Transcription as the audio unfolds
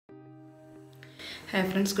Hi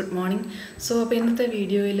friends, good morning. So in this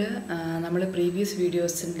video, we will previous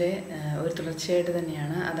videos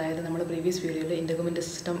previous video integumentary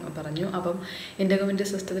system integumentary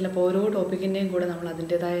system topic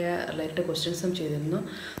related questions.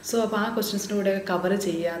 So questions cover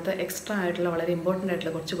extra important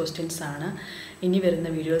questions in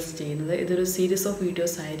videos. This is a series of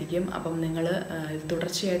videos.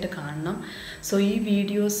 So these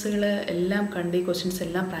videos questions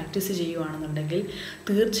practice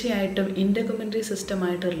തീർച്ചയായിട്ടും integumentary system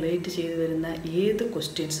ആയിട്ട് relate ചെയ്തു വരുന്ന ഏത്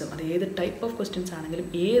ക്വസ്റ്റ്യൻസും അത് ഏത് type of questions ആണെങ്കിലും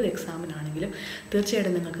ഏത് എക്സാമിനാണെങ്കിലും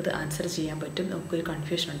തീർച്ചയായിട്ടും നിങ്ങൾക്ക് ഇത് ആൻസർ ചെയ്യാൻ പറ്റും നമുക്കൊരു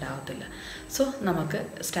കൺഫ്യൂഷൻ ഉണ്ടാവത്തില്ല സോ നമുക്ക്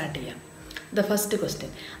സ്റ്റാർട്ട് ചെയ്യാം The first question.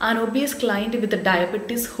 An obese client with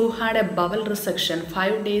diabetes who had a bowel resection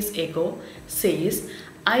 5 days ago says,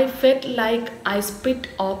 I felt like I split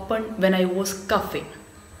open when I was coughing.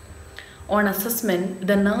 On assessment,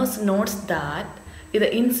 the nurse notes that the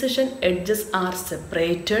incision edges are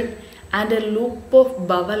separated and a loop of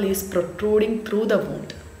bowel is protruding through the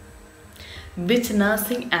wound. Which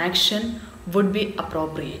nursing action would be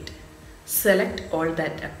appropriate? Select all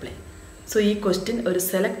that apply. So this question is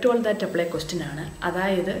select all that apply question. That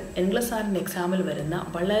is NCLEX Rn exam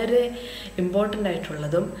very important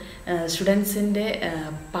students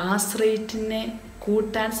pass rate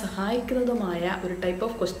കൂട്ടാൻ സഹായിക്കുന്നതുമായ ഒരു type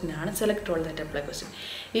of question ആണ് select all that apply question.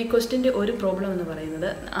 ഈ ക്വസ്റ്റ്യൻ്റെ ഒരു problem എന്ന് പറയുന്നത്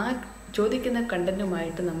ആ ചോദിക്കുന്ന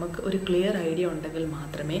കണ്ടന്റുമായിട്ട് നമുക്ക് ഒരു ക്ലിയർ ഐഡിയ ഉണ്ടെങ്കിൽ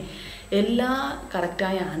മാത്രമേ എല്ലാ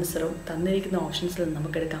കറക്റ്റായ ആൻസറും തന്നിരിക്കുന്ന ഓപ്ഷൻസിൽ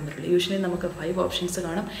നമുക്ക് എടുക്കാൻ പറ്റുള്ളൂ. യൂഷ്വലി നമുക്ക് 5 ഓപ്ഷൻസ്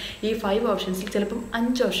കാണും. ഈ 5 ഓപ്ഷൻസിൽ ചിലപ്പം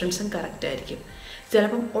 5 ഓപ്ഷൻസും കറക്റ്റ് ആയിരിക്കും,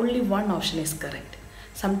 ചിലപ്പം only 1 option is correct,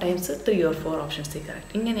 sometimes 3 or 4 options ഈ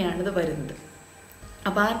കറക്റ്റ്. ഇങ്ങനെയാണിത് വരുന്നത്.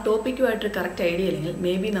 അപ്പോൾ ആ ടോപ്പിക്കുമായിട്ട് കറക്റ്റ് ഐഡിയ ഇല്ലെങ്കിൽ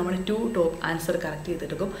മേ ബി നമ്മൾ 2 ടോപ്പ് ആൻസർ കറക്റ്റ്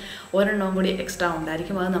ചെയ്തെടുക്കും, ഒരെണ്ണവും കൂടി എക്സ്ട്രാ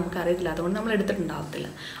ഉണ്ടായിരിക്കും, അത് നമുക്കറിയത്തില്ല, അതുകൊണ്ട് നമ്മൾ എടുത്തിട്ടുണ്ടാകത്തില്ല.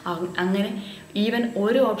 അങ്ങനെ ഈവൻ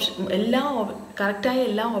ഓരോ ഓപ്ഷൻ കറക്റ്റായ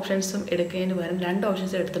എല്ലാ ഓപ്ഷൻസും എടുക്കുന്നതിന് പകരം 2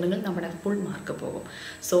 ഓപ്ഷൻസ് എടുത്തിട്ടുണ്ടെങ്കിൽ നമ്മുടെ ഫുൾ മാർക്ക് പോകും.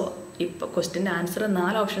 സോ ഇപ്പോൾ ക്വസ്റ്റ്യൻ്റെ ആൻസർ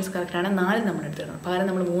 4 ഓപ്ഷൻസ് കറക്റ്റാണ്, 4 നമ്മൾ എടുത്തിടണം. പകരം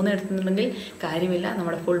നമ്മൾ 3 എടുത്തിട്ടുണ്ടെങ്കിൽ കാര്യമില്ല,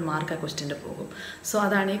 നമ്മുടെ ഫുൾ മാർക്ക് ആ ക്വസ്റ്റ്യൻ്റെ പോകും. സോ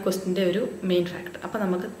അതാണ് ഈ ക്വസ്റ്റ്യൻ്റെ ഒരു മെയിൻ ഫാക്ടർ. അപ്പോൾ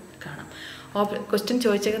നമുക്ക് കാണാം. ക്വസ്റ്റ്യൻ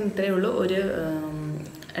ചോദിച്ചേക്കുന്നത് ഇത്രയേ ഉള്ളൂ. ഒരു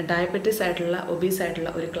ഡയബറ്റീസ് ആയിട്ടുള്ള ഒബീസ് ആയിട്ടുള്ള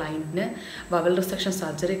ഒരു ക്ലയൻറ്റിന് ബവൽ റിസെക്ഷൻ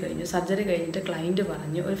സർജറി കഴിഞ്ഞിട്ട് ക്ലയൻറ്റ്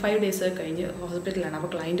പറഞ്ഞു, ഒരു 5 days കഴിഞ്ഞ് ഹോസ്പിറ്റലാണ്.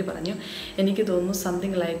 അപ്പോൾ ക്ലയൻറ്റ് പറഞ്ഞു, എനിക്ക് തോന്നുന്നു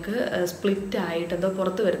സംതിങ് ലൈക്ക് സ്പ്ലിറ്റ് ആയിട്ട് എന്തോ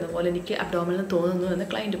പുറത്ത് വരുന്ന പോലെ എനിക്ക് അബ്ഡോമിനിൽ തോന്നുന്നു എന്ന്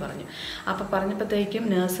ക്ലയൻറ്റ് പറഞ്ഞു. അപ്പോൾ പറഞ്ഞപ്പോഴത്തേക്കും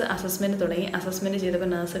നേഴ്സ് അസസ്മെൻറ്റ് തുടങ്ങി. അസസ്മെൻറ്റ്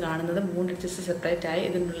ചെയ്തപ്പോൾ നേഴ്സ് കാണുന്നത് വൂണ്ട് എഡ്ജസ് സെപ്പറേറ്റ് ആയി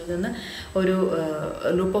ഇതിനുള്ളിൽ നിന്ന് ഒരു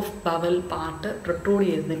loop of bowel part protrude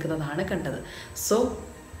ചെയ്ത് നിൽക്കുന്നതാണ് കണ്ടത്. സോ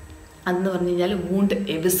അതെന്ന് പറഞ്ഞു കഴിഞ്ഞാൽ വൂണ്ട്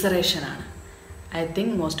എവിസറേഷൻ ആണ്. I think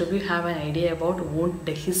most of you have an idea about wound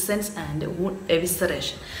dehiscence and wound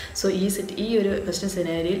evisceration. So ഈ ഒരു ക്വസ്റ്റ്യൻ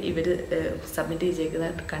സിനാരിയോയിൽ ഇവർ സബ്മിറ്റ് ചെയ്തേക്കുന്ന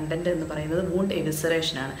കണ്ടന്റ് എന്ന് പറയുന്നത് വൂണ്ട്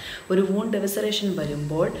എവിസറേഷൻ ആണ്. ഒരു വൂണ്ട് എവിസറേഷൻ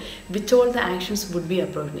വരുമ്പോൾ which all the actions would be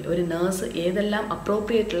appropriate, ഒരു നേഴ്സ് ഏതെല്ലാം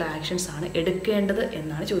അപ്രോപ്രിയേറ്റുള്ള ആക്ഷൻസ് ആണ് എടുക്കേണ്ടത്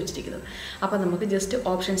എന്നാണ് ചോദിച്ചിരിക്കുന്നത്. അപ്പോൾ നമുക്ക് ജസ്റ്റ്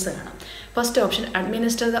ഓപ്ഷൻസ് കാണാം. First option,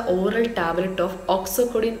 administer the oral tablet of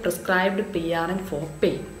ഓക്സോകോഡിൻ prescribed PRN for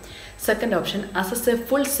pain. Second option, assess a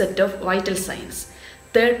full set of vital signs.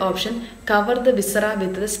 Third option, cover the viscera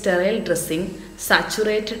with the sterile dressing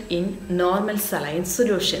saturated in normal saline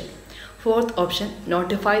solution. Fourth option,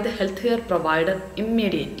 notify the healthcare provider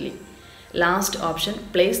immediately. Last option,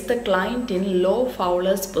 place the client in low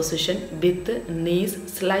Fowler's position with knees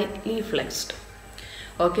slightly flexed.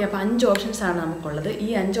 Okay, അപ്പോൾ 5 options ആണ് നമുക്കുള്ളത്. ഈ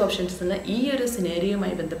 5 ഓപ്ഷൻസിൽ നിന്ന് ഈ ഒരു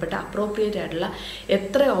സിനേരിയോയുമായി ബന്ധപ്പെട്ട appropriate ആയിട്ടുള്ള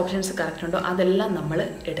എത്ര ഓപ്ഷൻസ് കറക്റ്റ് ഉണ്ടോ അതെല്ലാം നമ്മൾ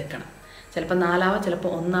എടുക്കണം. ചിലപ്പോൾ 4 ആവാം,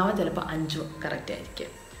 ചിലപ്പോൾ 1 ആവാം, ചിലപ്പോൾ 5 കറക്റ്റ് ആയിരിക്കും.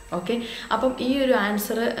 ഓക്കെ, അപ്പം ഈ ഒരു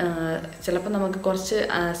ആൻസർ ചിലപ്പോൾ നമുക്ക് കുറച്ച്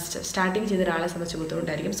സ്റ്റാർട്ടിങ് ചെയ്ത ഒരാളെ സംബന്ധിച്ച്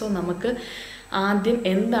ബുദ്ധിമുട്ടായിരിക്കും. സോ നമുക്ക് ആദ്യം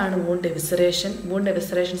എന്താണ് വൂണ്ട്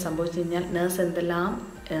എവിസറേഷൻ സംഭവിച്ചു കഴിഞ്ഞാൽ നേഴ്സ് എന്തെല്ലാം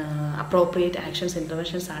അപ്രോപ്രിയേറ്റ് ആക്ഷൻസ്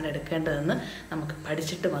ഇൻ്റർവെൻഷൻസ് ആണ് എടുക്കേണ്ടതെന്ന് നമുക്ക്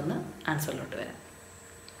പഠിച്ചിട്ട് വന്ന് ആൻസറിലോട്ട് വരാം.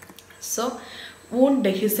 So wound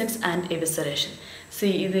dehiscence and എവിസറേഷൻ.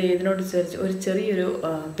 ഇതിനോട് ഒരു ചെറിയൊരു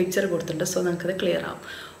പിക്ചർ കൊടുത്തിട്ടുണ്ട്. സോ നമുക്കത് ക്ലിയർ ആവും.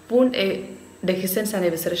 വൂണ്ട് ഡെഹിസൻസ് ആൻഡ്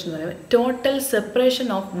എവിസറേഷൻ എന്ന് പറയുമ്പോൾ total separation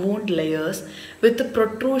of wound layers with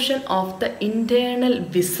protrusion of the internal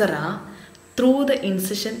viscera through the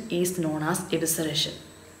incision is known as എവിസറേഷൻ.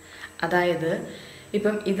 അതായത്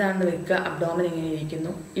ഇപ്പം ഇതാണ് വെക്കുക, അബ്ഡോമിൻ ഇങ്ങനെ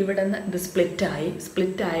ഇരിക്കുന്നു, ഇവിടെ നിന്ന് ഇത്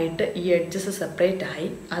സ്പ്ലിറ്റായിട്ട് ഈ എഡ്ജസ് സെപ്പറേറ്റ് ആയി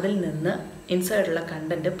അതിൽ നിന്ന് ഇൻസൈഡുള്ള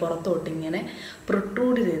കണ്ടൻറ്റ് പുറത്തോട്ട് ഇങ്ങനെ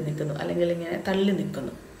പ്രൊട്രൂഡ് ചെയ്ത് നിൽക്കുന്നു, അല്ലെങ്കിൽ ഇങ്ങനെ തള്ളി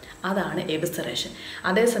നിൽക്കുന്നു. അതാണ് എവിസറേഷൻ.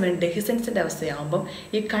 അതേസമയം ഡെഹിസൻസിൻ്റെ അവസ്ഥയാകുമ്പം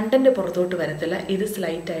ഈ കണ്ടൻറ്റ് പുറത്തോട്ട് വരത്തില്ല, ഇത്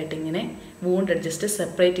സ്ലൈറ്റായിട്ട് ഇങ്ങനെ വൂണ്ട് അഡ്ജസ്റ്റ്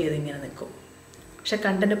സെപ്പറേറ്റ് ചെയ്ത് ഇങ്ങനെ നിൽക്കും. പക്ഷേ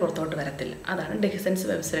കണ്ടൻറ്റ് പുറത്തോട്ട് വരത്തില്ല. അതാണ് ഡെഹിസൻസ്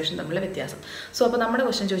എവിസറേഷൻ തമ്മിലുള്ള വ്യത്യാസം. സോ അപ്പോൾ നമ്മുടെ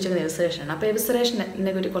ക്വസ്റ്റ്യൻ ചോദിച്ചിരിക്കുന്നത് എവിസറേഷനാണ്. അപ്പോൾ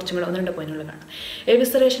എവിസറേഷനെ കുറിച്ച് കുറച്ചും കൂടെ 1-2 പോയിന്റുകൾ കാണാം.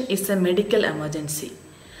 എവിസറേഷൻ is A medical emergency.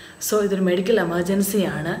 So ഇതൊരു medical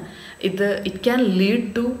എമർജൻസിയാണ്. It can lead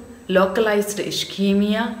to localised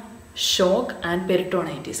ഇഷ്കീമിയ, shock and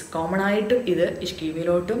peritonitis. Common ആയിട്ടും ഇത്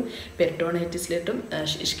ഇഷ്കീമിയയിലോട്ടും പെരിട്ടോണൈറ്റിസിലോട്ടും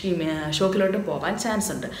ഷോക്കിലോട്ടും പോകാൻ ചാൻസ്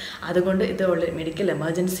ഉണ്ട്. അതുകൊണ്ട് ഇത് ഉള്ള medical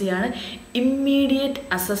എമർജൻസിയാണ്. Immediate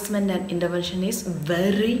assessment and intervention is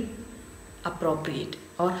very appropriate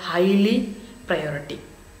or highly priority.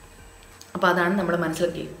 അപ്പോൾ അതാണ് നമ്മൾ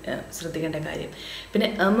മനസ്സിലാക്കി ശ്രദ്ധിക്കേണ്ട കാര്യം. പിന്നെ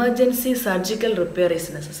emergency surgical repair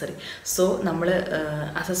is necessary. So നമ്മൾ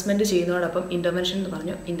അസസ്മെൻറ്റ് ചെയ്യുന്നതോടൊപ്പം ഇൻ്റർവെൻഷൻ എന്ന്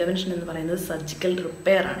പറഞ്ഞു. ഇൻ്റർവെൻഷൻ എന്ന് പറയുന്നത് സർജിക്കൽ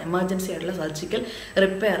റിപ്പയർ ആണ്, എമർജൻസി ആയിട്ടുള്ള സർജിക്കൽ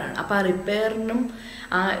റിപ്പയർ ആണ്. അപ്പോൾ ആ റിപ്പയറിനും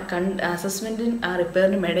ആ അസസ്മെൻറ്റിനും ആ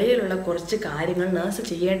റിപ്പയറിനും ഇടയിലുള്ള കുറച്ച് കാര്യങ്ങൾ നേഴ്സ്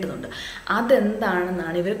ചെയ്യേണ്ടതുണ്ട്.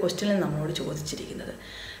 അതെന്താണെന്നാണ് ഇവർ ക്വസ്റ്റ്യനിൽ നമ്മളോട് ചോദിച്ചിരിക്കുന്നത്.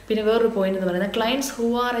 പിന്നെ വേറൊരു പോയിന്റ് എന്ന് പറയുന്നത് clients who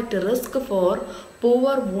are at risk for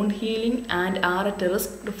poor wound healing and R at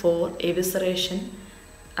risk for എവിസറേഷൻ.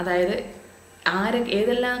 അതായത്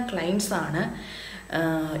ഏതെല്ലാം ക്ലയൻറ്റ്സാണ്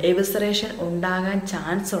എവിസറേഷൻ ഉണ്ടാകാൻ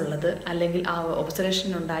ചാൻസ് ഉള്ളത്, അല്ലെങ്കിൽ ആ എവിസറേഷൻ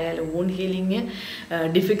ഉണ്ടായാൽ വൂണ്ട് ഹീലിംഗ്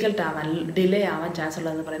ഡിഫിക്കൽട്ട് ആവാൻ, ഡിലേ ആവാൻ ചാൻസ്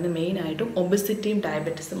ഉള്ളതെന്ന് പറയുന്നത് മെയിനായിട്ടും ഒബിസിറ്റിയും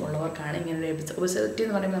ഡയബറ്റീസും ഉള്ളവർക്കാണ് ഇങ്ങനെ ഒബിസിറ്റി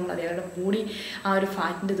എന്ന് പറയുമ്പോൾ നമ്മൾ അറിയാതെ കൂടി ആ ഒരു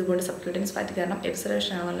ഫാറ്റിൻ്റെ ഇതുകൊണ്ട് സബ്ക്യൂട്ടൻസ് ഫാറ്റ് കാരണം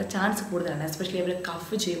എവിസറേഷൻ ആവാനുള്ള ചാൻസ് കൂടുതലാണ്, എസ്പെഷ്യലി അവർ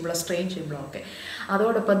കഫ് ചെയ്യുമ്പോഴോ സ്ട്രെയിൻ ചെയ്യുമ്പോഴോ ഒക്കെ.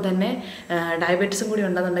 അതോടൊപ്പം തന്നെ ഡയബറ്റീസും കൂടി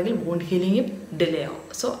ഉണ്ടെന്നുണ്ടെങ്കിൽ വൂണ്ട് ഹീലിംഗും ഡിലേ ആവും.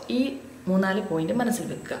 സോ ഈ 3-4 പോയിന്റ് മനസ്സിൽ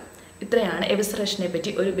വെക്കുക. ഇത്രയാണ് എവിസറേഷനെ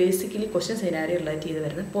പറ്റി ഒരു ബേസിക്കലി ക്വസ്റ്റ്യൻ സിനാരിയോ റിലേറ്റ് ചെയ്ത്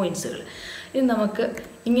വരുന്ന പോയിന്റ്സുകൾ. ഇനി നമുക്ക്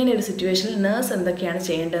ഇങ്ങനെ ഒരു സിറ്റുവേഷനിൽ നേഴ്സ് എന്തൊക്കെയാണ്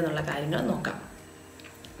ചെയ്യേണ്ടതെന്നുള്ള കാര്യങ്ങൾ നോക്കാം.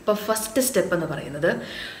 ഇപ്പോൾ ഫസ്റ്റ് സ്റ്റെപ്പ് എന്ന് പറയുന്നത്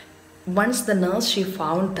once the nurse she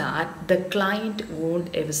found that the client won't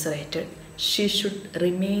എവിസറേറ്റഡ് she should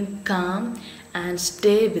remain calm and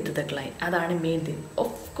stay with the client. അതാണ് main thing.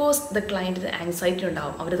 Of course the ക്ലയൻറ്റിന് anxiety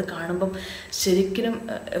ഉണ്ടാവും, അവരത് കാണുമ്പം ശരിക്കും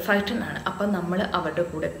ഫ്രൈറ്റൻഡ് ആണ്. അപ്പം നമ്മൾ അവരുടെ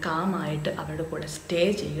കൂടെ കാമായിട്ട് അവരുടെ കൂടെ സ്റ്റേ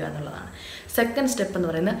ചെയ്യുക എന്നുള്ളതാണ്. സെക്കൻഡ് സ്റ്റെപ്പ് എന്ന്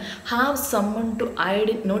പറയുന്നത് have someone to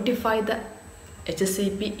notify the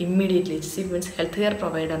HCP immediately. HCP means health care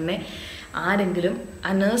പ്രൊവൈഡറിനെ ആരെങ്കിലും ആ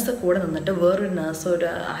നേഴ്സ് കൂടെ നിന്നിട്ട് വേറൊരു നേഴ്സോ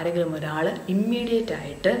ആരെങ്കിലും ഒരാൾ ഇമ്മീഡിയറ്റ്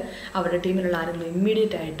ആയിട്ട് അവരുടെ ടീമിലുള്ള ആരെങ്കിലും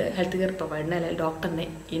ഇമ്മീഡിയറ്റ് ആയിട്ട് ഹെൽത്ത് കെയർ പ്രൊവൈഡറിനെ അല്ലെങ്കിൽ ഡോക്ടറിനെ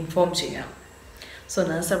ഇൻഫോം ചെയ്യണം. സോ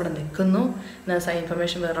നേഴ്സ് അവിടെ നിൽക്കുന്നു, നേഴ്സ് ആ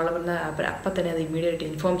ഇൻഫർമേഷൻ വേറൊരാൾ പറഞ്ഞാൽ അപ്പം തന്നെ അത് ഇമ്മീഡിയറ്റ്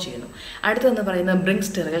ഇൻഫോം ചെയ്യുന്നു. അടുത്തെന്ന് പറയുന്നത് ബ്രിങ്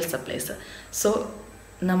സ്റ്റെറൈൽ സപ്ലൈസ്. സോ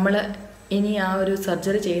നമ്മൾ ഇനി ആ ഒരു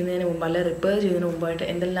സർജറി ചെയ്യുന്നതിന് മുമ്പ് അല്ലെങ്കിൽ റിപ്പയർ ചെയ്യുന്നതിന് മുമ്പായിട്ട്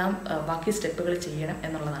എന്തെല്ലാം ബാക്കി സ്റ്റെപ്പുകൾ ചെയ്യണം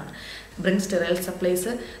എന്നുള്ളതാണ്. Bring sterile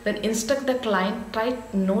supplies. Then instruct the client try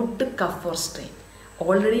not to cough or strain.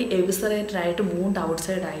 Already എവിസറേറ്റഡ് ആയിട്ട് വൂണ്ട്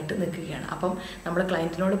ഔട്ട്സൈഡ് ആയിട്ട് നിൽക്കുകയാണ്. അപ്പം നമ്മുടെ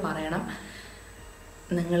ക്ലയൻറ്റിനോട് പറയണം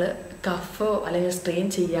നിങ്ങൾ കഫോ അല്ലെങ്കിൽ സ്ട്രെയിൻ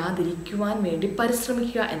ചെയ്യാതിരിക്കുവാൻ വേണ്ടി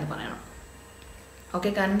പരിശ്രമിക്കുക എന്ന് പറയണം. ഓക്കെ,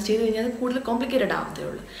 കാരണം ചെയ്ത് കഴിഞ്ഞാൽ കൂടുതൽ കോംപ്ലിക്കേറ്റഡ് ആവത്തേ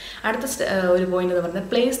ഉള്ളൂ. അടുത്ത ഒരു പോയിന്റ് എന്ന് പറഞ്ഞാൽ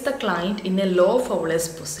place the client in A law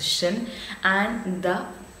Fowler's position and the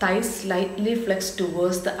തൈ slightly flex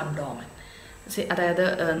towards the abdomen. അതായത്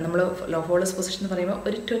നമ്മൾ ലോ ഫോളേഴ്സ് പൊസിഷൻ എന്ന് പറയുമ്പോൾ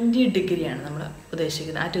ഒരു 20 ഡിഗ്രിയാണ് നമ്മൾ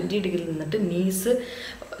ഉദ്ദേശിക്കുന്നത്. ആ 20 ഡിഗ്രിയിൽ നിന്നിട്ട് നീസ്,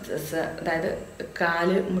 അതായത്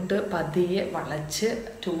കാല് മുട്ട് പതിയെ വളച്ച്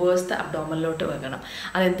ടുവേഴ്സ് ദ അബ്ഡോമനിലോട്ട് വെക്കണം.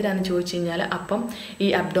 അതെന്തിനാണെന്ന് ചോദിച്ചു കഴിഞ്ഞാൽ അപ്പം ഈ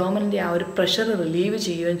അബ്ഡോമനിൻ്റെ ആ ഒരു പ്രഷർ റിലീവ്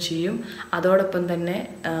ചെയ്യുകയും ചെയ്യും. അതോടൊപ്പം തന്നെ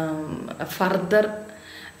ഫർദർ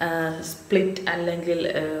സ്പ്ലിറ്റ് അല്ലെങ്കിൽ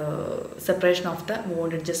separation of the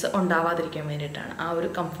won't edges ഉണ്ടാവാതിരിക്കാൻ വേണ്ടിയിട്ടാണ് ആ ഒരു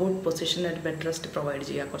കംഫോർട്ട് പൊസിഷൻ ഒരു ബെഡ് റെസ്റ്റ് പ്രൊവൈഡ്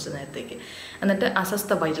ചെയ്യുക കുറച്ച് നേരത്തേക്ക്. എന്നിട്ട് അസസ്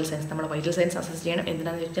ദ വൈറ്റൽ സൈൻസ്. നമ്മൾ വൈറ്റൽ സൈൻസ് അസസ് ചെയ്യണം.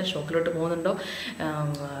 എന്തിനാണെന്ന് ചോദിച്ചാൽ ഷോക്കിലോട്ട് പോകുന്നുണ്ടോ,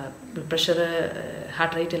 പ്രഷർ,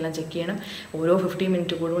 ഹാർട്ട് റേറ്റ് എല്ലാം ചെക്ക് ചെയ്യണം. ഓരോ 15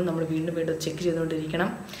 മിനിറ്റ് കൂടുമ്പോൾ നമ്മൾ വീണ്ടും ചെക്ക് ചെയ്തുകൊണ്ടിരിക്കണം.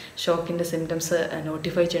 ഷോക്കിൻ്റെ സിംറ്റംസ്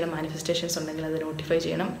നോട്ടിഫൈ ചെയ്യണം. മാനിഫെസ്റ്റേഷൻസ് ഉണ്ടെങ്കിൽ അത് നോട്ടിഫൈ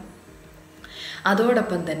ചെയ്യണം.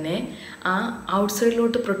 അതോടൊപ്പം തന്നെ ആ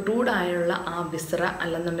ഔട്ട്സൈഡിലോട്ട് പ്രൊട്രൂഡായുള്ള ആ വിസറ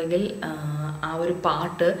അല്ലെന്നുണ്ടെങ്കിൽ ആ ഒരു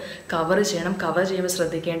പാർട്ട് കവർ ചെയ്യണം. കവർ ചെയ്യുമ്പോൾ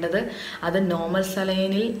ശ്രദ്ധിക്കേണ്ടത് അത് നോർമൽ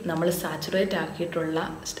സലൈനിൽ നമ്മൾ സാച്ചുറേറ്റ് ആക്കിയിട്ടുള്ള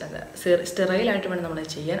സ്റ്റെറൈലായിട്ട് വേണം നമ്മൾ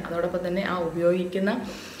ചെയ്യാൻ. അതോടൊപ്പം തന്നെ ആ ഉപയോഗിക്കുന്ന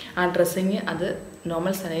ആ ഡ്രസ്സിങ് അത്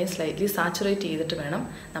നോർമൽ സലൈൻ സ്ലൈറ്റ്ലി സാച്ചുറേറ്റ് ചെയ്തിട്ട് വേണം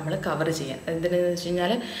നമ്മൾ കവർ ചെയ്യാൻ. എന്തിനാണെന്ന് വെച്ച്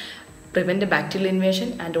കഴിഞ്ഞാൽ prevent bacterial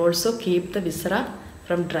invasion and also keep the viscera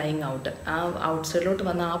from drying out. ആ ഔട്ട്സൈഡിലോട്ട്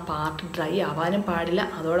വന്ന ആ പാർട്ട് ഡ്രൈ ആവാനും പാടില്ല.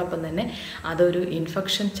 അതോടൊപ്പം തന്നെ അതൊരു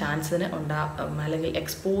ഇൻഫെക്ഷൻ ചാൻസിന് അല്ലെങ്കിൽ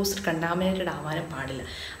എക്സ്പോസ്ഡ് കണ്ടാമിനേറ്റഡ് ആവാനും പാടില്ല.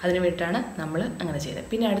 അതിന് വേണ്ടിയിട്ടാണ് നമ്മൾ അങ്ങനെ ചെയ്തത്.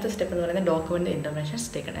 പിന്നെ അടുത്ത സ്റ്റെപ്പ് എന്ന് പറയുന്നത് ഡോക്യുമെൻ്റ് ഇൻ്റർവെൻഷൻസ്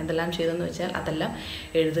ടേക്കൺ. എന്തെല്ലാം ചെയ്തതെന്ന് വെച്ചാൽ അതെല്ലാം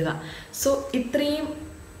എഴുതുക. സോ ഇത്രയും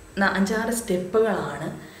 5-6 സ്റ്റെപ്പുകളാണ്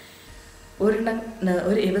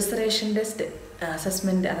ഒരു എവിസറേഷൻ്റെ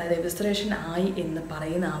അസസ്മെൻറ്റ്, അതായത് എവിസറേഷൻ ആയി എന്ന്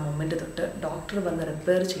പറയുന്ന ആ മൊമെൻറ്റ് തൊട്ട് ഡോക്ടർ വന്ന്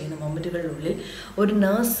റിപ്പയർ ചെയ്യുന്ന മൊമെൻറ്റുകളിലുള്ളിൽ ഒരു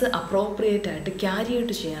നേഴ്സ് അപ്രോപ്രിയേറ്റ് ആയിട്ട് ക്യാരി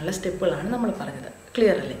ഔട്ട് ചെയ്യാനുള്ള സ്റ്റെപ്പുകളാണ് നമ്മൾ പറഞ്ഞത്.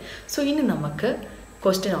 ക്ലിയർ അല്ലേ? സോ ഇനി നമുക്ക്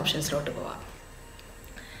ക്വസ്റ്റ്യൻ ഓപ്ഷൻസിലോട്ട് പോവാം.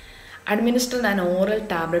 administer an oral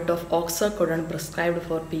tablet of oxycodone prescribed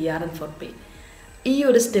for PR and for pain. ഈ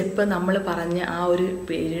ഒരു സ്റ്റെപ്പ് നമ്മൾ പറഞ്ഞ ആ ഒരു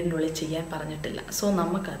പീരീഡിനുള്ളിൽ ചെയ്യാൻ പറഞ്ഞിട്ടില്ല. സോ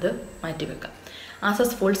നമുക്കത് മാറ്റിവെക്കാം.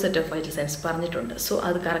 Access full set of vital signs പറഞ്ഞിട്ടുണ്ട്. സോ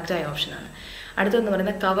അത് കറക്റ്റായ ഓപ്ഷനാണ്. അടുത്തെന്ന്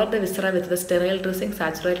പറയുന്നത് cover the viscera with the sterile dressing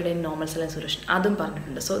saturated in normal saline solution. അതും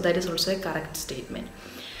പറഞ്ഞിട്ടുണ്ട്. So that is also A correct statement.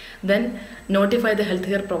 Then notify the health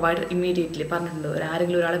care provider immediately പറഞ്ഞിട്ടുണ്ട്.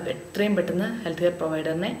 ആരെങ്കിലും ഒരാൾ എത്രയും പെട്ടെന്ന് ഹെൽത്ത് കെയർ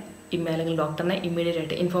പ്രൊവൈഡറിനെ അല്ലെങ്കിൽ ഡോക്ടറിനെ ഇമ്മീഡിയറ്റ്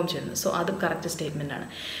ആയിട്ട് ഇൻഫോം ചെയ്യുന്നത്. സോ അതും കറക്റ്റ് സ്റ്റേറ്റ്മെൻ്റ് ആണ്.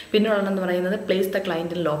 പിന്നെ ഉള്ളതെന്ന് പറയുന്നത് place the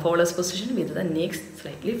client in law follows position with the necks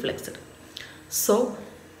slightly flexed. So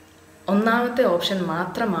ഒന്നാമത്തെ ഓപ്ഷൻ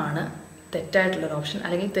മാത്രമാണ് തെറ്റായിട്ടുള്ളൊരു ഓപ്ഷൻ.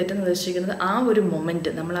 അല്ലെങ്കിൽ തെറ്റെന്ന് ഉദ്ദേശിക്കുന്നത് ആ ഒരു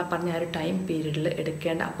മൊമെൻറ്റ് നമ്മൾ ആ പറഞ്ഞ ആ ഒരു ടൈം പീരീഡിൽ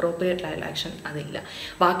എടുക്കേണ്ട അപ്രോപ്രിയേറ്റ് ആയിട്ടുള്ള ആക്ഷൻ അതില്ല.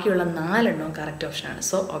 ബാക്കിയുള്ള 4 എണ്ണവും കറക്റ്റ് ഓപ്ഷനാണ്.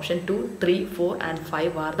 So option 2, 3, 4 and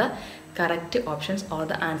 5 are the correct options or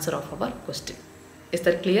the answer of our question. Is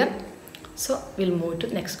that clear? So we'll move to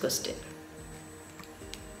next question.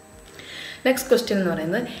 Next question എന്ന്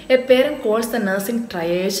പറയുന്നത് a parent calls the nursing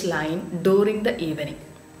triage line during the evening.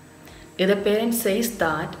 If the parent says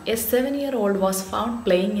that a 7-year-old was found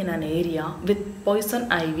playing in an area with poison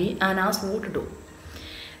ivy and asks what to do,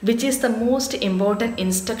 which is the most important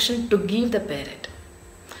instruction to give the parent?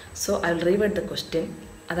 So I will rewrite the question.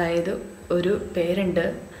 അതായത് ഒരു parent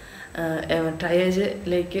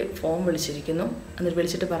ട്രയേജിലേക്ക് form വിളിച്ചിരിക്കുന്നു. എന്നിട്ട്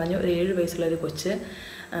വിളിച്ചിട്ട് പറഞ്ഞു ഒരു 7 വയസ്സുള്ള ഒരു കൊച്ച്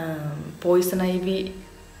Poisson IV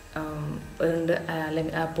ഉണ്ട്,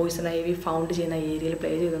 അല്ലെങ്കിൽ ആ പോയിസൺ ഐവി ഫൗണ്ട് ചെയ്യുന്ന ഏരിയയിൽ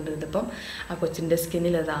പ്ലേ ചെയ്തുകൊണ്ടിരുന്നപ്പം ആ കൊച്ചിൻ്റെ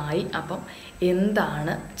സ്കിന്നിൽ അതായി. അപ്പം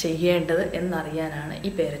എന്താണ് ചെയ്യേണ്ടത് എന്നറിയാനാണ്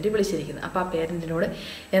ഈ പേരൻറ്റ് വിളിച്ചിരിക്കുന്നത്. അപ്പോൾ ആ പേരൻറ്റിനോട്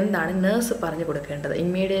എന്താണ് നേഴ്സ് പറഞ്ഞു കൊടുക്കേണ്ടത്,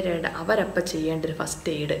 ഇമ്മീഡിയറ്റ് ആയിട്ട് അവരപ്പം ചെയ്യേണ്ട ഒരു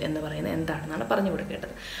ഫസ്റ്റ് എയ്ഡ് എന്ന് പറയുന്നത് എന്താണെന്നാണ് പറഞ്ഞു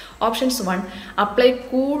കൊടുക്കേണ്ടത്. Options 1, apply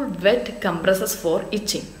cool wet compresses four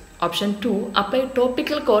etching. Option 2, apply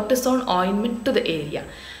topical cortisone ointment to the area.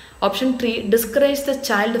 Option 3, discourage the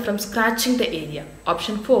child from scratching the area.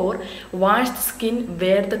 Option 4, wash the skin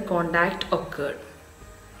where the contact occurred.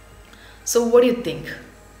 So what do you think?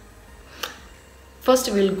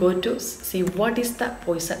 First we will go to see what is the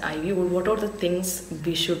poison ivy, what are the things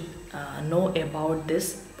we should know about this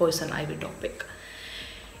poison ivy topic.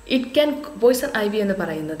 Poison ivy എന്ന്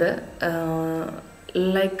പറയുന്നത്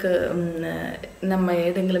like നമ്മൾ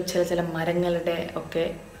ഏതെങ്കിലും ചില മരങ്ങളുടെ ഒക്കെ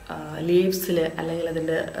ലീവ്സിൽ അല്ലെങ്കിൽ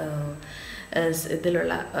അതിൻ്റെ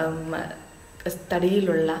ഇതിലുള്ള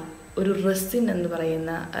തടിയിലുള്ള ഒരു റെസിൻ എന്ന്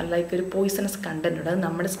പറയുന്ന ലൈക്ക് ഒരു പോയിസണസ് കണ്ടൻ്റ് ഉണ്ട്. അത്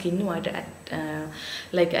നമ്മുടെ സ്കിന്നുമായിട്ട്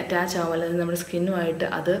ലൈക്ക് അറ്റാച്ച് ആകുമ്പോൾ അല്ലെങ്കിൽ നമ്മുടെ സ്കിന്നുമായിട്ട്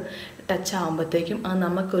അത് ടച്ച് ആകുമ്പോഴത്തേക്കും അത്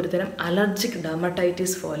നമുക്കൊരുതരം അലർജിക്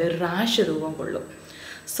ഡെർമറ്റൈറ്റിസ് പോലെ ഒരു റാഷ് രൂപം കൊള്ളും.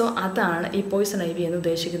 സോ അതാണ് ഈ പോയിസൺ ഐവി എന്ന്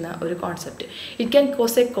ഉദ്ദേശിക്കുന്ന ഒരു concept. It can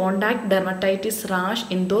cos A contact dermatitis rash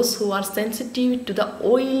in those who are sensitive to the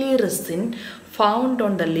oily resin found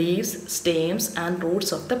on the leaves, stems and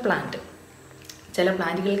Roots of the plant. ചില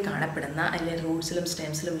പ്ലാന്റുകളിൽ കാണപ്പെടുന്ന അല്ലെങ്കിൽ റൂട്ട്സിലും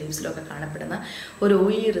സ്റ്റെംസിലും ലീവ്സിലും ഒക്കെ കാണപ്പെടുന്ന ഒരു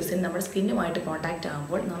ഓയിലി റെസിൻ നമ്മുടെ സ്കിന്നുമായിട്ട് കോൺടാക്റ്റ്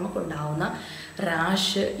ആകുമ്പോൾ നമുക്കുണ്ടാവുന്ന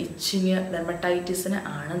റാഷ്, ഇച്ചിങ്, ഡെർമറ്റൈറ്റിസിന്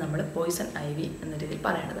ആണ് നമ്മൾ പോയിസൺ ഐവി എന്ന രീതിയിൽ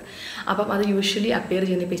പറയുന്നത്. അപ്പം അത് യൂഷ്വലി അപ്പിയർ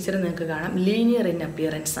ചെയ്യുന്ന പിക്ചർ നിങ്ങൾക്ക് കാണാം, ലീനിയർ ഇൻ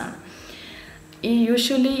അപ്പിയറൻസ് ആണ്.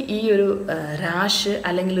 യൂഷ്വലി ഈ ഒരു റാഷ്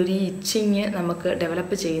അല്ലെങ്കിൽ ഒരു ഇച്ചിങ് നമുക്ക്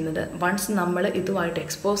ഡെവലപ്പ് ചെയ്യുന്നത് വൺസ് നമ്മൾ ഇതുമായിട്ട്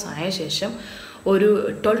എക്സ്പോസ് ആയ ശേഷം ഒരു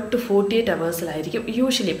 12 to 48 hours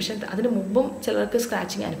യൂഷ്വലി. പക്ഷേ അതിന് മുമ്പും ചിലർക്ക്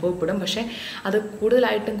സ്ക്രാച്ചിങ് അനുഭവപ്പെടും. പക്ഷേ അത്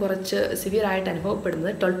കൂടുതലായിട്ടും കുറച്ച് സിവിയറായിട്ട്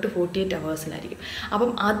അനുഭവപ്പെടുന്നത് 12 to 48 hours.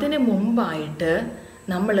 അപ്പം അതിന് മുമ്പായിട്ട്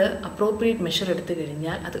നമ്മൾ അപ്രോപ്രിയേറ്റ് മെഷർ എടുത്തു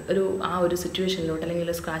കഴിഞ്ഞാൽ അത് ആ ഒരു സിറ്റുവേഷനിലോട്ട്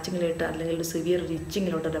അല്ലെങ്കിൽ സ്ക്രാച്ചിങ്ങിലോട്ട് അല്ലെങ്കിൽ ഒരു സിവിയർ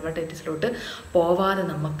ഇച്ചിങ്ങിലോട്ട് ഡെർമറ്റൈറ്റിസിലോട്ട് പോവാതെ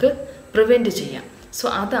നമുക്ക് പ്രിവെൻറ്റ് ചെയ്യാം. സോ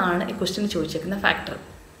അതാണ് ഈ ക്വസ്റ്റ്യൻ ചോദിച്ചേക്കുന്ന ഫാക്ടർ.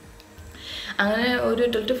 അങ്ങനെ ഒരു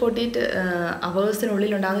 12 to 48 hours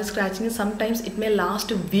ഉണ്ടാകുന്ന scratching sometimes it may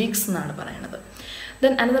last weeks എന്നാണ് പറയുന്നത്.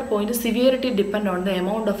 Then another point is severity depend on the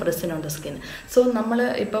amount of resin on the skin. So നമ്മൾ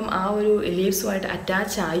ഇപ്പം ആ ഒരു ലീവ്സുമായിട്ട്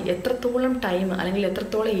അറ്റാച്ച് ആയി എത്രത്തോളം ടൈം അല്ലെങ്കിൽ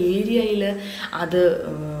എത്രത്തോളം ഏരിയയിൽ അത്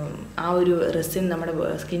ആ ഒരു റെസിൻ നമ്മുടെ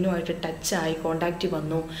സ്കിന്നുമായിട്ട് ടച്ചായി കോണ്ടാക്റ്റ്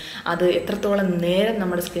വന്നു, അത് എത്രത്തോളം നേരം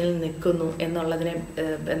നമ്മുടെ സ്കിന്നിൽ നിൽക്കുന്നു എന്നുള്ളതിനെ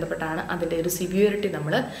ബന്ധപ്പെട്ടാണ് അതിൻ്റെ ഒരു സിവിയറിറ്റി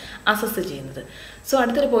നമ്മൾ അസസ് ചെയ്യുന്നത്. സോ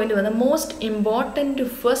അടുത്തൊരു പോയിന്റ് വന്നത് most important to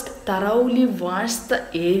first തറൗലി wash the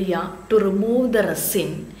area to remove the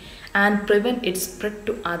resin and prevent its spread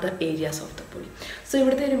to other areas of the body. So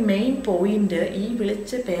ഇവിടുത്തെ ഒരു മെയിൻ പോയിന്റ് ഈ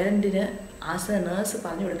വിളിച്ച പേരൻറ്റിന് ആസ് എ നേഴ്സ്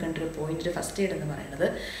പറഞ്ഞു കൊടുക്കേണ്ട ഒരു പോയിന്റ് ഫസ്റ്റ് എയ്ഡ് എന്ന് പറയുന്നത്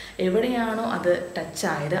എവിടെയാണോ അത്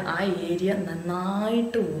ടച്ചായത് ആ ഏരിയ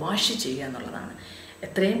നന്നായിട്ട് വാഷ് ചെയ്യുക എന്നുള്ളതാണ്.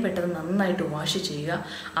 എത്രയും പെട്ടെന്ന് നന്നായിട്ട് വാഷ് ചെയ്യുക.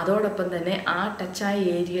 അതോടൊപ്പം തന്നെ ആ ടച്ചായ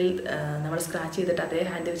ഏരിയയിൽ നമ്മൾ സ്ക്രാച്ച് ചെയ്തിട്ട് അതേ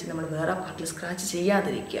ഹാൻഡ് വെച്ച് നമ്മൾ വേറെ പാർട്ടിൽ സ്ക്രാച്ച്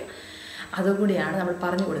ചെയ്യാതിരിക്കുക. അതുകൂടിയാണ് നമ്മൾ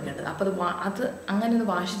പറഞ്ഞു കൊടുക്കേണ്ടത്. അപ്പോൾ അത് അങ്ങനെ ഒന്ന്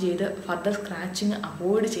വാഷ് ചെയ്ത് ഫർദർ സ്ക്രാച്ചിങ്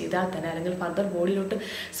അവോയ്ഡ് ചെയ്താൽ തന്നെ, അല്ലെങ്കിൽ ഫർദർ ബോഡിയിലോട്ട്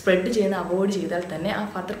സ്പ്രെഡ് ചെയ്യുന്ന അവോയ്ഡ് ചെയ്താൽ തന്നെ ആ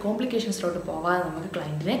ഫർദർ കോംപ്ലിക്കേഷൻസിലോട്ട് പോകാതെ നമുക്ക്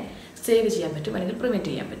ക്ലയൻറ്റിനെ സേവ് ചെയ്യാൻ പറ്റും, അല്ലെങ്കിൽ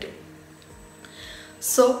പ്രിവെൻറ്റ് ചെയ്യാൻ പറ്റും.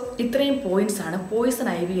 സോ ഇത്രയും പോയിൻറ്റ്സാണ് പോയിസൺ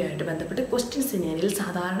ഐ വി ആയിട്ട് ബന്ധപ്പെട്ട് ക്വസ്റ്റ്യൻസ് ഇനിയിൽ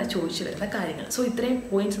സാധാരണ ചോദിച്ചു വരുന്ന കാര്യങ്ങൾ. സോ ഇത്രയും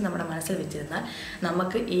പോയിൻറ്റ്സ് നമ്മുടെ മനസ്സിൽ വെച്ചിരുന്നാൽ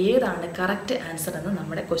നമുക്ക് ഏതാണ് കറക്റ്റ് ആൻസർ എന്ന്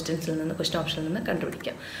നമ്മുടെ ക്വസ്റ്റ്യൻസിൽ നിന്ന്, ക്വസ്റ്റ്യൻ ഓപ്ഷനിൽ നിന്ന്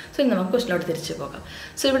കണ്ടുപിടിക്കാം. സോ ഇനി നമുക്ക് ക്വസ്റ്റ്യനിലോട്ട് തിരിച്ചു പോകാം.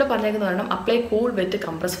 സോ ഇവിടെ പറഞ്ഞേക്കുന്നത് പറയണം apply cool wet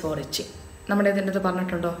compress four etching. നമ്മുടെ ഇതിൻ്റെ അത്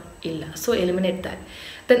പറഞ്ഞിട്ടുണ്ടോ? ഇല്ല. So eliminate that.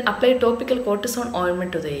 Then apply topical cortisone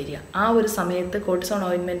ointment to the area. ആ ഒരു സമയത്ത് കോർട്ടിസോൺ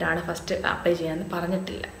ഓയിൻമെൻറ്റ് ആണ് ഫസ്റ്റ് അപ്ലൈ ചെയ്യാമെന്ന്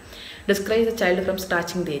പറഞ്ഞിട്ടില്ല. Describe the child from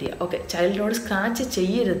scratching the area. Okay, ചൈൽഡിനോട് scratch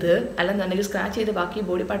ചെയ്യരുത്, അല്ലെന്നുണ്ടെങ്കിൽ സ്ക്രാച്ച് ചെയ്ത് ബാക്കി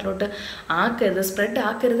ബോഡി പാർട്ടിലോട്ട് ആക്കരുത്, സ്പ്രെഡ്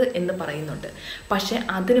ആക്കരുത് എന്ന് പറയുന്നുണ്ട്. പക്ഷേ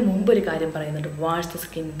അതിന് മുമ്പ് ഒരു കാര്യം പറയുന്നുണ്ട്, wash the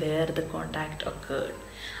skin where the contact occurred.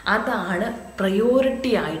 അതാണ്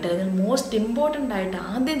പ്രയോറിറ്റി ആയിട്ട്, അല്ലെങ്കിൽ മോസ്റ്റ് ഇമ്പോർട്ടൻ്റ് ആയിട്ട്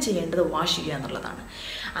ആദ്യം ചെയ്യേണ്ടത് വാഷ് ചെയ്യുക എന്നുള്ളതാണ്.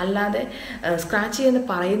 അല്ലാതെ സ്ക്രാച്ച് ചെയ്യുന്ന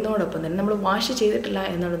പറയുന്നതോടൊപ്പം തന്നെ നമ്മൾ വാഷ് ചെയ്തിട്ടില്ല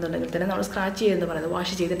എന്നുണ്ടെന്നുണ്ടെങ്കിൽ തന്നെ നമ്മൾ സ്ക്രാച്ച് ചെയ്യുമെന്ന് പറയുന്നത്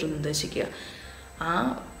വാഷ് ചെയ്തിട്ടില്ലെന്ന് ഉദ്ദേശിക്കുക. ആ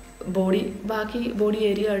ബാക്കി ബോഡി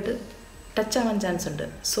ഏരിയ ആയിട്ട് ടച്ച് ആവാൻ ചാൻസ് ഉണ്ട്.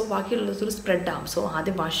 സോ ബാക്കിയുള്ളതൊരു സ്പ്രെഡ് ആവും. സോ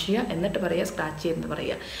ആദ്യം വാഷ് ചെയ്യുക, എന്നിട്ട് പറയുക സ്ക്രാച്ച് ചെയ്യുമെന്ന്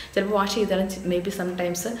പറയുക. ചിലപ്പോൾ വാഷ് ചെയ്താലും മേ ബി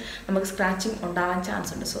സംടൈംസ് നമുക്ക് സ്ക്രാച്ചിങ് ഉണ്ടാവാൻ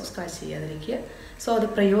ചാൻസ് ഉണ്ട്. സോ സ്ക്രാച്ച് ചെയ്യാതിരിക്കുക. സോ അത്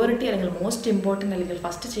പ്രയോറിറ്റി, അല്ലെങ്കിൽ മോസ്റ്റ് ഇമ്പോർട്ടൻ്റ്, അല്ലെങ്കിൽ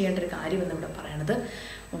ഫസ്റ്റ് ചെയ്യേണ്ട ഒരു കാര്യം എന്ന് ഇവിടെ പറയുന്നത്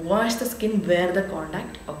wash the skin where the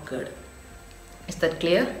contact occurred. Is that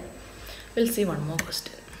clear? We'll see one more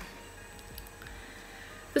question.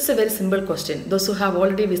 This is a very simple question. Those who have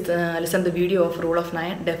already listened the video of Rule of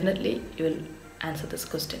 9, definitely you will answer these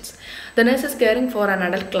questions. The nurse is caring for an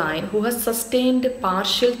adult client who has sustained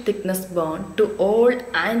partial thickness burn to all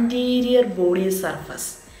anterior body surface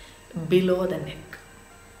below the neck.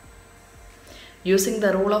 Using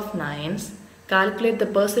the Rule of 9s, calculate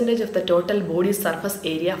the percentage of the total body surface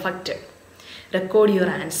area affected. Record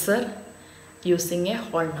your answer using A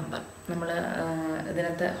whole number. നമ്മൾ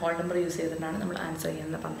ഇതിനകത്ത് whole number use ചെയ്തിട്ടാണ് നമ്മൾ answer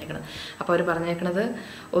ചെയ്യാമെന്ന് പറഞ്ഞേക്കുന്നത്. അപ്പോൾ അവർ പറഞ്ഞേക്കുന്നത്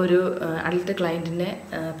ഒരു adult ക്ലയൻറ്റിനെ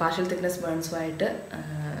partial thickness ബേൺസുമായിട്ട്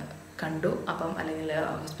കണ്ടു, അപ്പം അല്ലെങ്കിൽ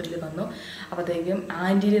ഹോസ്പിറ്റലിൽ വന്നു, അപ്പോഴത്തേക്കും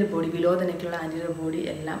anterior body, below the നെക്കിലുള്ള anterior body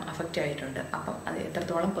എല്ലാം അഫക്റ്റ് ആയിട്ടുണ്ട്. അപ്പം അത്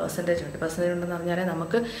എത്രത്തോളം പെർസെൻറ്റേജ് ഉണ്ടെന്ന് പറഞ്ഞാൽ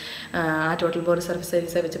നമുക്ക് ആ ടോട്ടൽ ബോഡി സർഫസ്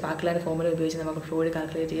ഏരിയ വെച്ച് പാർക്ലാൻഡ് ഫോമുല ഉപയോഗിച്ച് നമുക്ക് ഫ്ലൂയിഡ്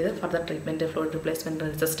കാൽക്കുലേറ്റ് ചെയ്ത് ഫർദർ ട്രീറ്റ്മെൻറ്റ്, ഫ്ലൂയിഡ്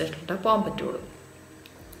റിപ്ലേസ്മെൻറ്റ്, റെസിസ്റ്റേഷനിലോട്ട് പോകാൻ പറ്റുള്ളൂ.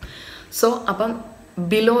 സോ അപ്പം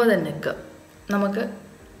ബിലോ ദ നെക്ക് നമുക്ക്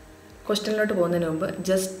ക്വസ്റ്റ്യനിലോട്ട് പോകുന്നതിന് മുമ്പ്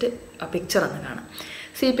ജസ്റ്റ് ആ പിക്ചർ ഒന്ന് കാണാം.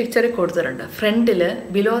 സോ ഈ പിക്ചറിൽ കൊടുത്തിട്ടുണ്ട് ഫ്രണ്ടിൽ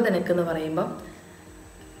ബിലോ ദ നെക്ക് എന്ന് പറയുമ്പം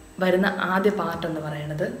വരുന്ന ആദ്യ പാർട്ട് എന്ന്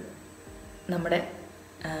പറയുന്നത് നമ്മുടെ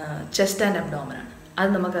ചെസ്റ്റ് ആൻഡ് അബ്ഡോമനാണ്.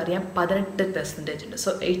 അത് നമുക്കറിയാം 18% ഉണ്ട്.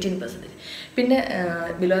 സോ 18%. പിന്നെ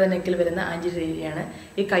ബിലോ ദ നെക്കിൽ വരുന്ന ആൻറ്റീരിയർ ഏരിയയാണ്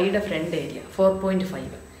ഈ കൈയുടെ ഫ്രണ്ട് ഏരിയ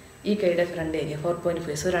 4.5. ഈ കൈയുടെ ഫ്രണ്ട് ഏരിയ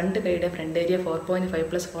 4.5. സോ രണ്ട് കൈയുടെ front area 4.5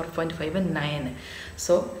 + 4.5 9.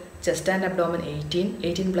 So chest and abdomen 18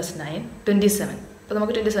 + 9 27. അപ്പോൾ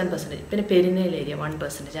നമുക്ക് 27%. പിന്നെ പെരിനേൽ ഏരിയ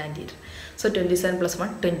 1% ആൻറ്റീരിയർ. സോ 27 +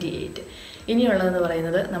 1 28. ഇനിയുള്ളതെന്ന്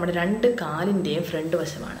പറയുന്നത് നമ്മുടെ രണ്ട് കാലിൻ്റെയും ഫ്രണ്ട്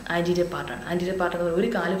വശമാണ്, ആൻറ്റീരിയർ പാർട്ടാണ്. ആൻറ്റീരിയർ പാർട്ട് എന്ന് പറയുന്നത്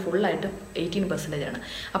ഒരു കാല് ഫുള്ളായിട്ട് 18% ആണ്.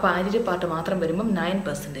 അപ്പോൾ ആൻറ്റീരിയർ പാർട്ട് മാത്രം വരുമ്പം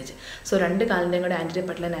 9%. സോ രണ്ട് കാലിൻ്റെയും കൂടെ ആൻറ്റീരിയർ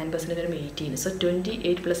പാർട്ടിലെ 9% വരുമ്പോൾ 18. സോ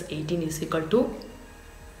 28 + 18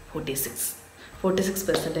 =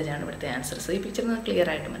 46% ആണ് ഇവിടുത്തെ ആൻസർ. സോ ഈ പിക്ചർ നമുക്ക് ക്ലിയർ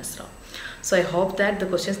ആയിട്ട് മനസ്സിലാവും. So I hope that the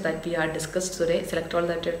questions that we are discussed today, select all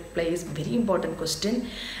that plays very important question,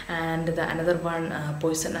 and the another one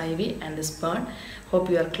poison ivy and this burn. Hope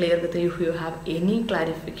you are clear with it. If you have any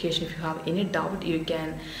clarification, if you have any doubt, you can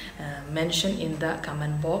mention in the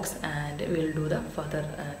comment box, and we will do the further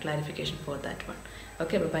clarification for that one.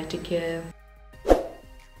 Okay, bye bye, take care.